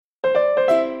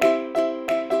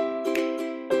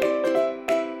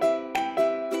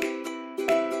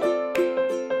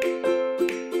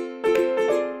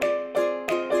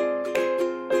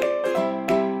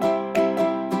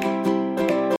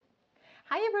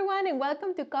everyone, and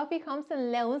welcome to Coffee, Homes,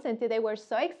 and Loans. And today we're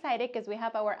so excited because we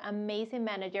have our amazing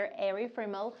manager, Ari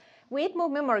Frimmel, with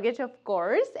Movement Mortgage, of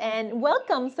course. And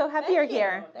welcome. So happy you're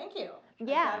here. Thank you.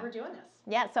 Yeah. I'm glad we're doing this.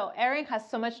 Yeah, so Erin has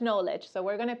so much knowledge, so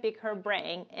we're going to pick her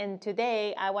brain. And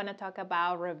today I want to talk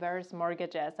about reverse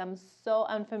mortgages. I'm so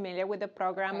unfamiliar with the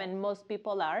program, Okay. and most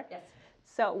people are. Yes.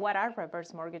 So what are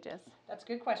reverse mortgages? That's a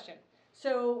good question.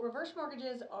 So reverse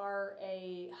mortgages are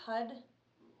a HUD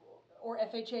or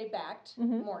FHA backed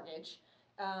mortgage.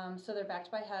 So they're backed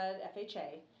by HUD,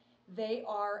 FHA. They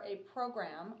are a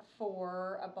program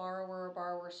for a borrower or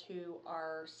borrowers who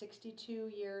are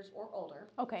 62 years or older.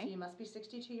 Okay. So you must be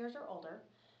 62 years or older.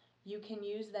 You can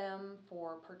use them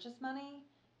for purchase money.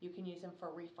 You can use them for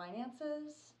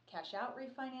refinances, cash out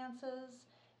refinances.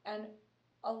 And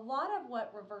a lot of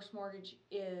what reverse mortgage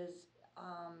is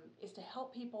to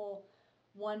help people,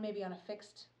 one, maybe on a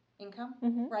fixed income,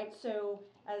 right? So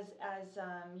as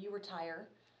you retire,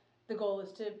 the goal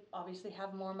is to obviously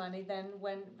have more money than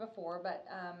when before, but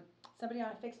somebody on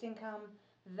a fixed income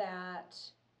that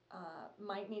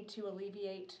might need to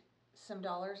alleviate some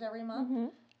dollars every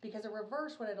month, because a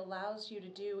reverse, what it allows you to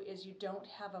do is you don't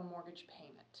have a mortgage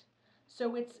payment.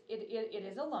 So it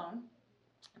is a loan.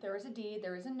 There is a deed,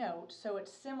 there is a note, so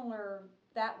it's similar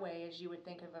that way as you would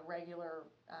think of a regular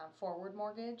forward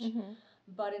mortgage.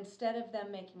 But instead of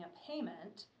them making a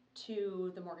payment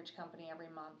to the mortgage company every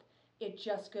month, it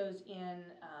just goes in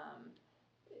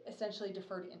essentially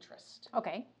deferred interest.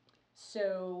 Okay.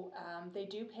 So they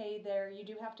do pay you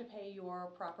do have to pay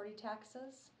your property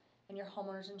taxes and your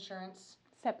homeowner's insurance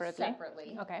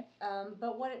separately. Okay.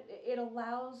 But what it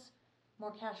allows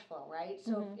more cash flow, right?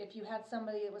 So if you had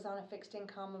somebody that was on a fixed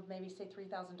income of maybe say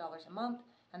 $3,000 a month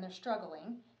and they're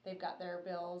struggling, they've got their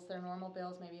bills, their normal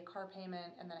bills, maybe a car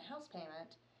payment and then a house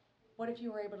payment. What if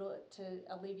you were able to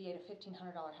alleviate a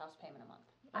 $1,500 house payment a month?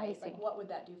 Right? I see. Like what would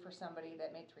that do for somebody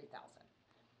that made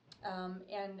 $3,000?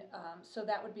 So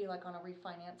that would be like on a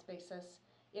refinance basis.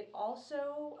 It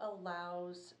also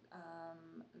allows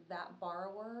that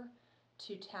borrower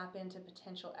to tap into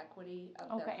potential equity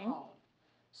of their home.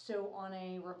 So on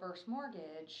a reverse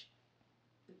mortgage,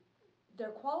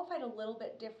 they're qualified a little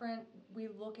bit different. We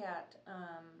look at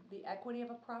the equity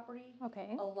of a property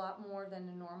a lot more than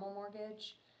a normal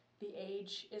mortgage. The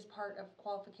age is part of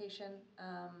qualification.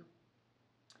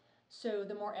 So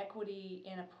the more equity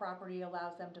in a property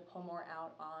allows them to pull more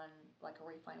out on like a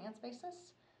refinance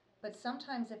basis. But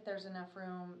sometimes if there's enough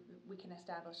room, we can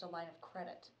establish a line of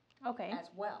credit as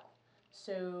well.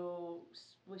 So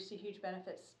we see huge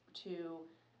benefits to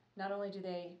not only do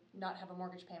they not have a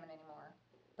mortgage payment anymore,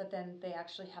 but then they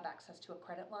actually have access to a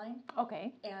credit line.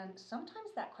 Okay. And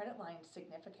sometimes that credit line is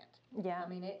significant. Yeah. I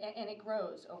mean, it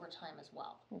grows over time as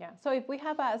well. Yeah. So if we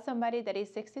have somebody that is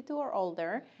 62 or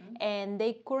older and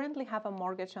they currently have a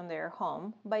mortgage on their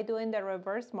home, by doing the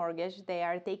reverse mortgage, they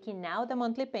are taking out the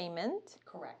monthly payment.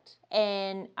 Correct.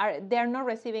 And they're not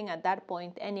receiving at that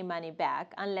point any money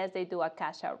back unless they do a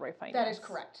cash out refinance. That is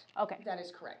correct. Okay. That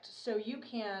is correct. So you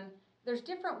can, there's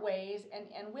different ways,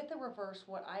 and with the reverse,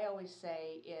 what I always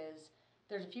say is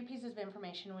there's a few pieces of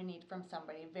information we need from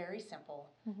somebody, very simple.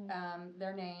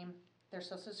 Their name, their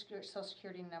social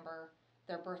security number,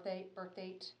 their birth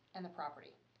date, and the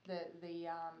property, the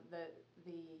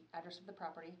address of the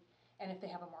property, and if they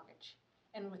have a mortgage.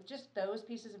 And with just those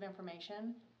pieces of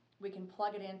information, we can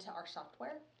plug it into our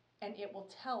software, and it will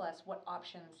tell us what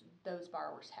options those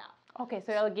borrowers have. Okay,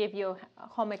 so it'll give you a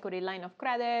home equity line of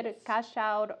credit, cash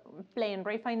out, plain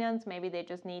refinance. Maybe they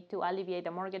just need to alleviate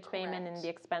the mortgage payment and the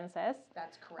expenses.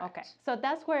 That's correct. Okay, so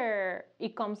that's where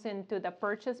it comes into the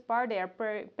purchase part. They are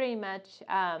pretty much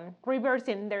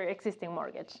reversing their existing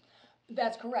mortgage.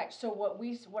 That's correct. So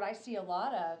what I see a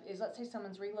lot of is, let's say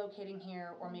someone's relocating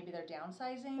here, or maybe they're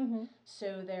downsizing,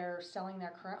 so they're selling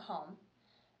their current home.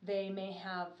 They may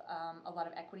have a lot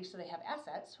of equity, so they have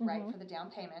assets, right, for the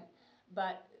down payment.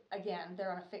 But again,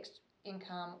 they're on a fixed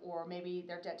income, or maybe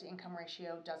their debt to income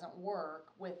ratio doesn't work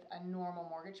with a normal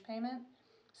mortgage payment.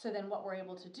 So then what we're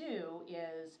able to do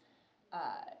is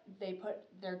they put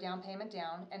their down payment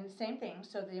down, and same thing.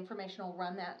 So the information will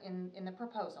run that in the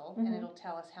proposal, and it'll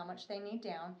tell us how much they need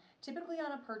down. Typically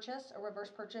on a purchase, a reverse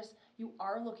purchase, you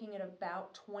are looking at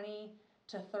about 20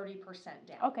 to 30%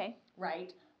 down. Okay.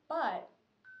 Right? But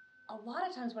a lot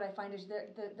of times what I find is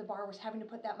the borrower's having to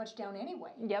put that much down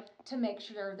anyway. Yep. To make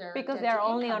sure they're because they're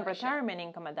only on retirement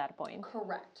income at that point.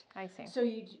 Correct. I see. So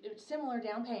similar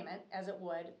down payment as it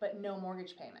would, but no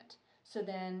mortgage payment. So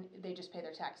then they just pay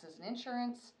their taxes and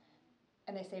insurance,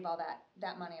 and they save all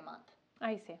that money a month.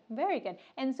 I see. Very good.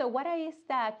 And so what is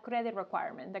that credit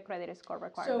requirement, the credit score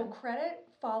requirement? So credit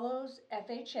follows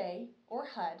FHA or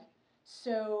HUD.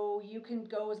 So you can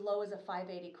go as low as a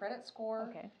 580 credit score.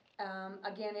 Okay.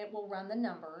 Again, it will run the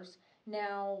numbers.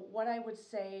 Now, what I would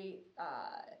say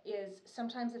is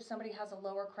sometimes if somebody has a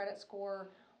lower credit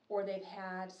score or they've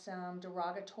had some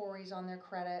derogatories on their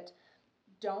credit,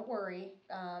 don't worry.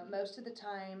 Most of the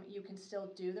time, you can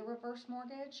still do the reverse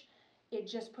mortgage. It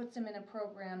just puts them in a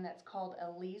program that's called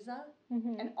ELISA.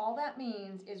 And all that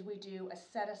means is we do a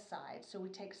set aside. So we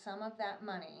take some of that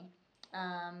money,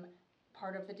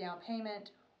 part of the down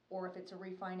payment, or if it's a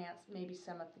refinance, maybe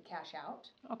some of the cash out.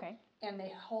 Okay. And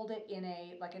they hold it in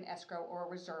like an escrow or a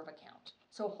reserve account,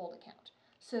 so a hold account.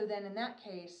 So then in that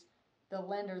case, the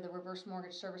lender, the reverse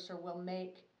mortgage servicer, will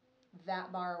make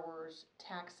that borrower's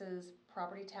taxes,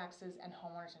 property taxes, and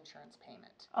homeowner's insurance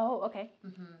payment. Oh, okay.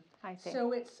 I see.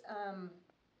 So it's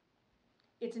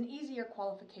an easier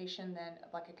qualification than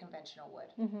like a conventional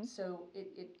would. So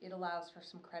it allows for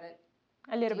some credit.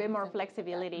 A little bit deals more and things like that.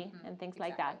 flexibility and things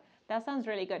like that. Exactly. That sounds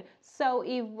really good. So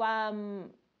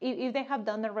if they have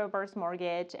done the reverse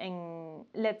mortgage and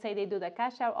let's say they do the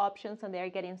cash out options and they're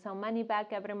getting some money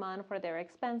back every month for their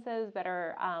expenses,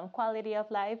 better quality of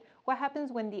life, what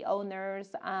happens when the owners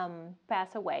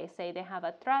pass away? Say they have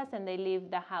a trust and they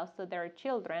leave the house to their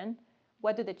children.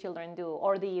 What do the children do,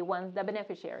 or the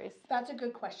beneficiaries? That's a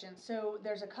good question. So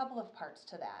there's a couple of parts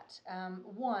to that.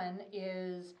 One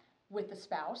is with the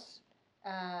spouse.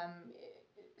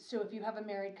 So if you have a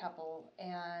married couple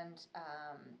and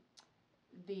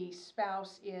the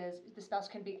spouse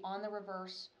can be on the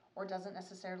reverse or doesn't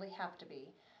necessarily have to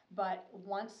be, but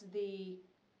once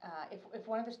if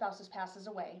one of the spouses passes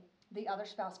away, the other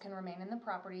spouse can remain in the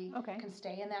property, can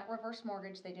stay in that reverse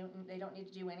mortgage. They don't need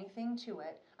to do anything to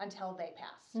it until they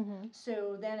pass.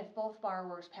 So then if both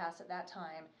borrowers pass at that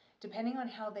time, depending on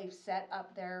how they've set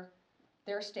up their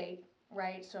estate,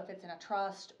 right? So if it's in a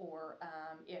trust or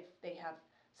if they have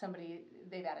somebody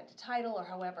they've added to title or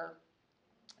however,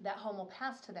 that home will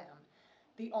pass to them.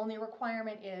 The only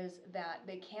requirement is that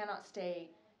they cannot stay,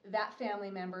 that family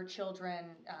member, children,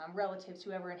 relatives,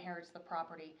 whoever inherits the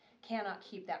property, cannot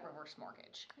keep that reverse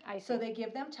mortgage. I see. So they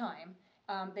give them time.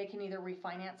 They can either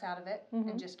refinance out of it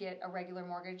and just get a regular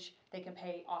mortgage. They can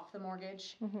pay off the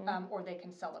mortgage, or they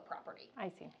can sell the property. I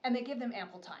see. And they give them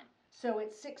ample time. So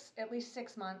it's at least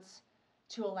 6 months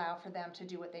to allow for them to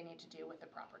do what they need to do with the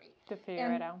property. To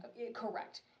figure it out.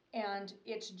 Correct. And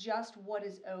it's just what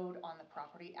is owed on the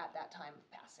property at that time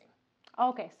of passing.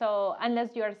 Okay, so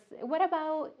what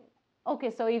about,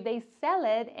 okay, so if they sell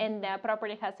it and the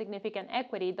property has significant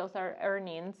equity, those are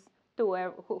earnings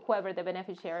to whoever the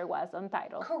beneficiary was on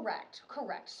title. Correct.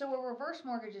 So a reverse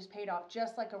mortgage is paid off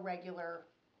just like a regular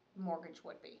mortgage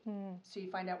would be. So you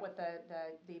find out what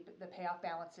the payoff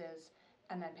balance is,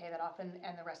 and then pay that off, and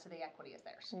the rest of the equity is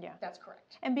theirs. Yeah. That's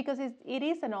correct. And because it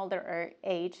is an older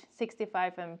age,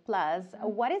 65 and plus,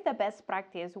 what is the best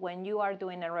practice when you are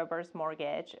doing a reverse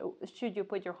mortgage? Should you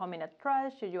put your home in a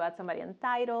trust? Should you add somebody on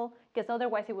title? Because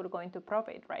otherwise it would go into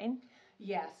probate, right?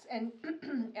 Yes, and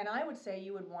I would say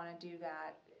you would want to do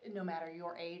that no matter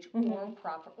your age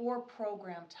or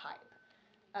program type.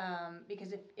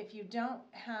 Because if you don't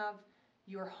have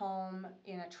your home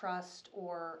in a trust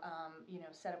or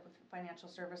set up with a financial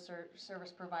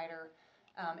service provider,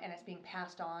 and it's being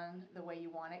passed on the way you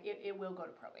want it, it will go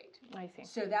to probate. I see.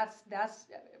 So that's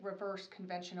reverse,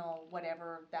 conventional,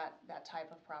 whatever that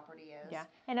type of property is. Yeah.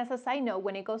 And as a side note,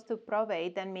 when it goes to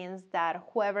probate, that means that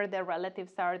whoever their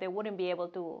relatives are, they wouldn't be able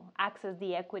to access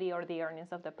the equity or the earnings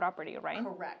of the property, right?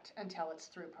 Correct, until it's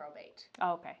through probate.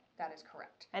 Oh, okay. That is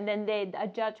correct. And then a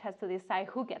judge has to decide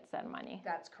who gets that money.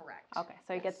 That's correct. Okay,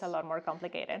 so it gets a lot more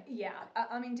complicated. Yeah,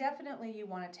 I mean, definitely you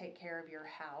want to take care of your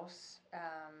house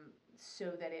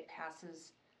so that it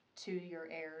passes to your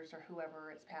heirs or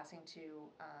whoever it's passing to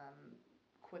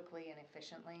quickly and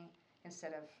efficiently,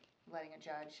 instead of letting a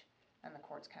judge and the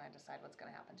courts kind of decide what's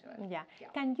going to happen to it. Yeah.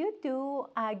 Can you do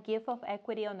a gift of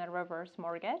equity on a reverse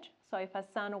mortgage? So if a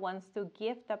son wants to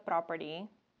gift the property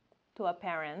to a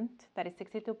parent that is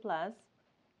 62 plus,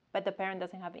 but the parent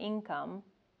doesn't have income,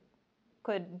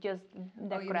 could just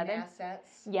the credit? You mean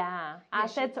assets? Yeah,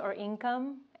 assets or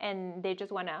income, and they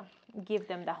just want to give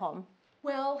them the home.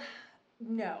 Well,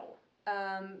 no,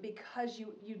 because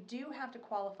you do have to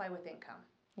qualify with income.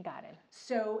 Got it.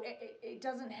 So it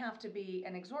doesn't have to be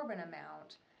an exorbitant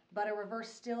amount, but a reverse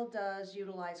still does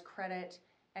utilize credit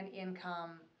and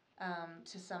income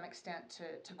to some extent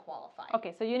to qualify.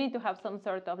 Okay, so you need to have some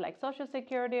sort of like Social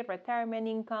Security, retirement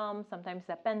income, sometimes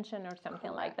a pension or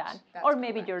something like that. That's or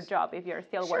maybe correct. your job if you're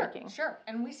still working. Sure,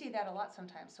 and we see that a lot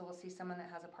sometimes. So we'll see someone that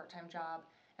has a part-time job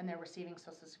and they're receiving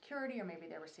Social Security, or maybe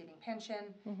they're receiving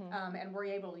pension, and we're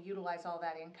able to utilize all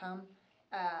that income.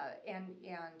 And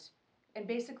and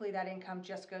basically that income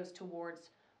just goes towards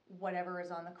whatever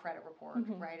is on the credit report,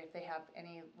 right? If they have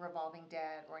any revolving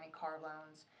debt or any car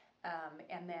loans,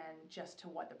 and then just to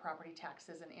what the property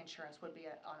taxes and insurance would be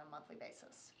on a monthly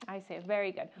basis. I see.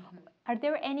 Very good. Are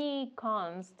there any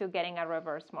cons to getting a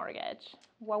reverse mortgage?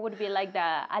 What would be like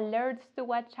the alerts to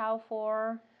watch out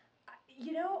for?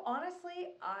 You know, honestly,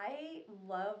 I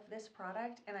love this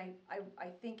product, and I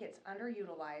think it's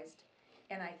underutilized,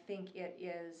 and I think it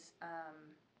is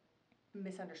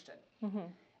misunderstood.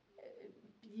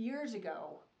 Years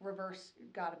ago, reverse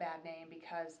got a bad name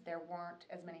because there weren't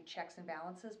as many checks and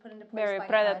balances put into place. Very by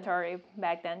predatory HUD.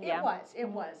 back then, yeah. It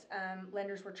was.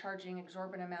 Lenders were charging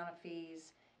exorbitant amount of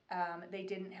fees. They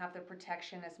didn't have the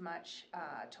protection as much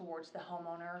towards the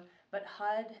homeowner. But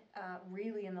HUD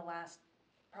really in the last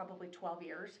probably 12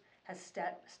 years has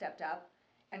stepped up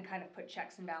and kind of put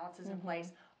checks and balances in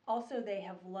place. Also, they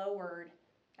have lowered,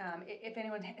 if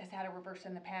anyone has had a reverse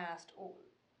in the past,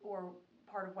 or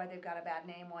part of why they've got a bad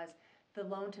name was the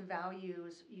loan to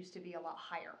values used to be a lot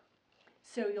higher.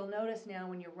 So you'll notice now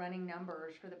when you're running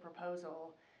numbers for the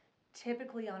proposal,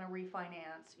 typically on a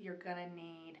refinance, you're going to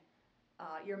need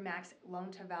your max loan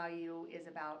to value is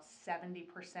about 70%,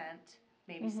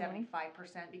 maybe 75%,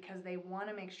 because they want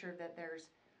to make sure that there's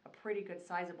a pretty good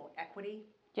sizable equity.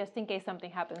 Just in case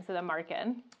something happens to the market.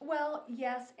 Well,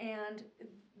 yes, and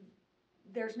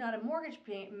there's not a mortgage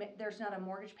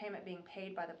payment being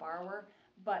paid by the borrower,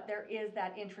 but there is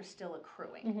that interest still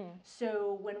accruing.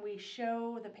 So when we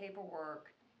show the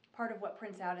paperwork, part of what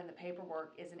prints out in the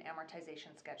paperwork is an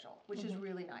amortization schedule, which is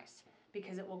really nice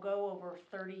because it will go over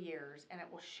 30 years and it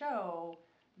will show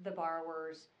the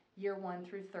borrowers year 1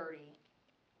 through 30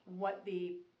 what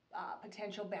the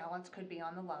potential balance could be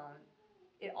on the loan.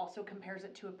 It also compares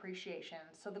it to appreciation.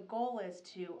 So the goal is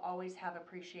to always have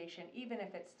appreciation, even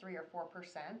if it's 3 or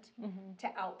 4%, to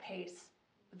outpace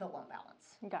the loan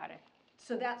balance. Got it.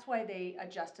 So that's why they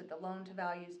adjusted the loan to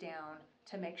values down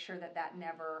to make sure that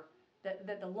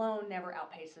the loan never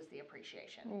outpaces the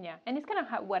appreciation. Yeah, and it's kind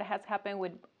of what has happened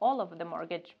with all of the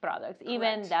mortgage products,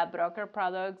 even the broker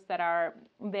products that are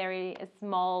very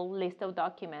small list of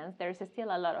documents. There's still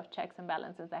a lot of checks and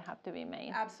balances that have to be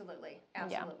made. Absolutely.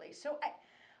 Yeah. So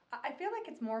I feel like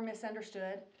it's more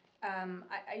misunderstood.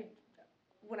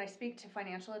 When I speak to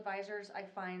financial advisors, I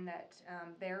find that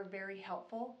they're very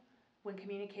helpful when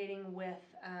communicating with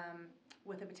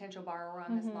a potential borrower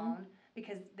on this loan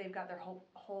because they've got their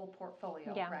whole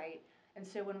portfolio, right? And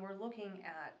so when we're looking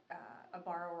at a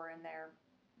borrower in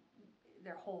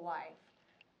their whole life,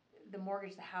 the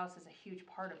mortgage, the house is a huge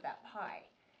part of that pie.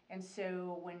 And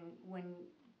so when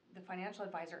the financial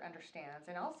advisor understands,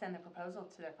 and I'll send the proposal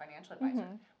to their financial advisor,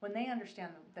 when they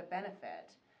understand the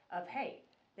benefit of, hey,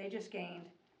 they just gained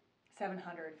 $700,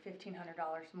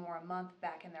 $1,500 more a month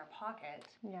back in their pocket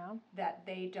that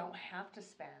they don't have to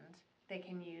spend, they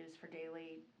can use for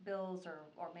daily bills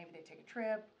or maybe they take a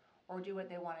trip or do what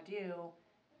they want to do,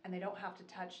 and they don't have to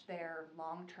touch their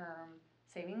long-term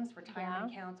savings,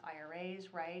 retirement accounts,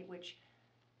 IRAs, right, which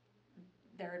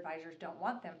their advisors don't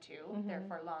want them to. They're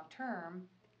for long-term,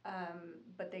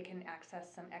 but they can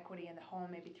access some equity in the home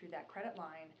maybe through that credit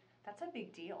line. That's a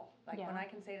big deal. Like when I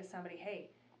can say to somebody,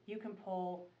 hey, you can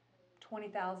pull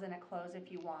 $20,000 at close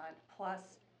if you want, plus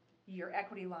your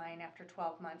equity line after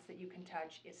 12 months that you can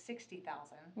touch is $60,000.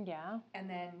 Yeah. And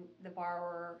then the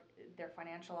borrower, their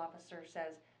financial officer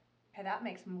says, hey, that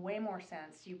makes way more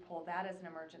sense. You pull that as an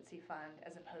emergency fund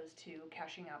as opposed to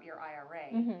cashing out your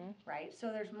IRA, right?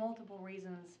 So there's multiple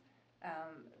reasons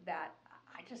that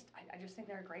I just think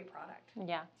they're a great product.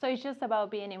 Yeah. So it's just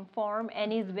about being informed,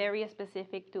 and it's very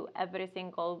specific to every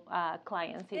single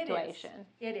client situation.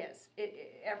 It is.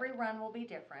 Every run will be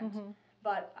different,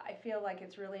 but I feel like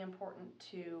it's really important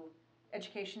to,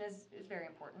 education is very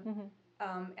important,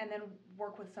 and then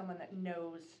work with someone that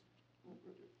knows,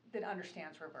 that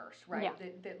understands reverse, right? Yeah.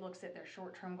 That looks at their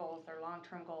short-term goals, their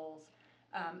long-term goals.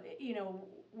 You know,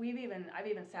 I've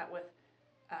even sat with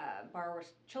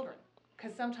borrowers' children,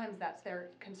 because sometimes that's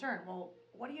their concern. Well,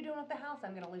 what are you doing with the house?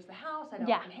 I'm going to lose the house. I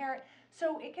don't inherit.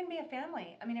 So it can be a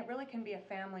family. I mean, it really can be a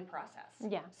family process.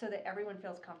 Yeah. So that everyone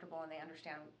feels comfortable and they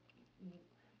understand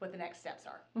what the next steps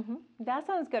are. That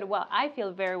sounds good. Well, I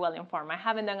feel very well informed. I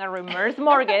haven't done a reverse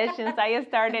mortgage since I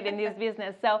started in this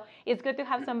business. So it's good to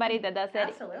have somebody that does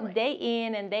it day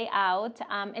in and day out.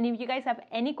 And if you guys have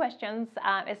any questions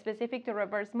specific to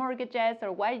reverse mortgages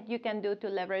or what you can do to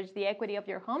leverage the equity of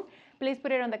your home, please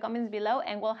put it on the comments below,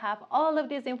 and we'll have all of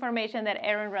this information that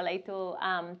Erin relayed to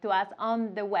us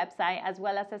on the website, as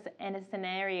well as in a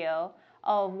scenario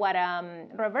of what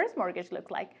reverse mortgage looks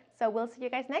like. So we'll see you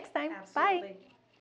guys next time. Absolutely. Bye.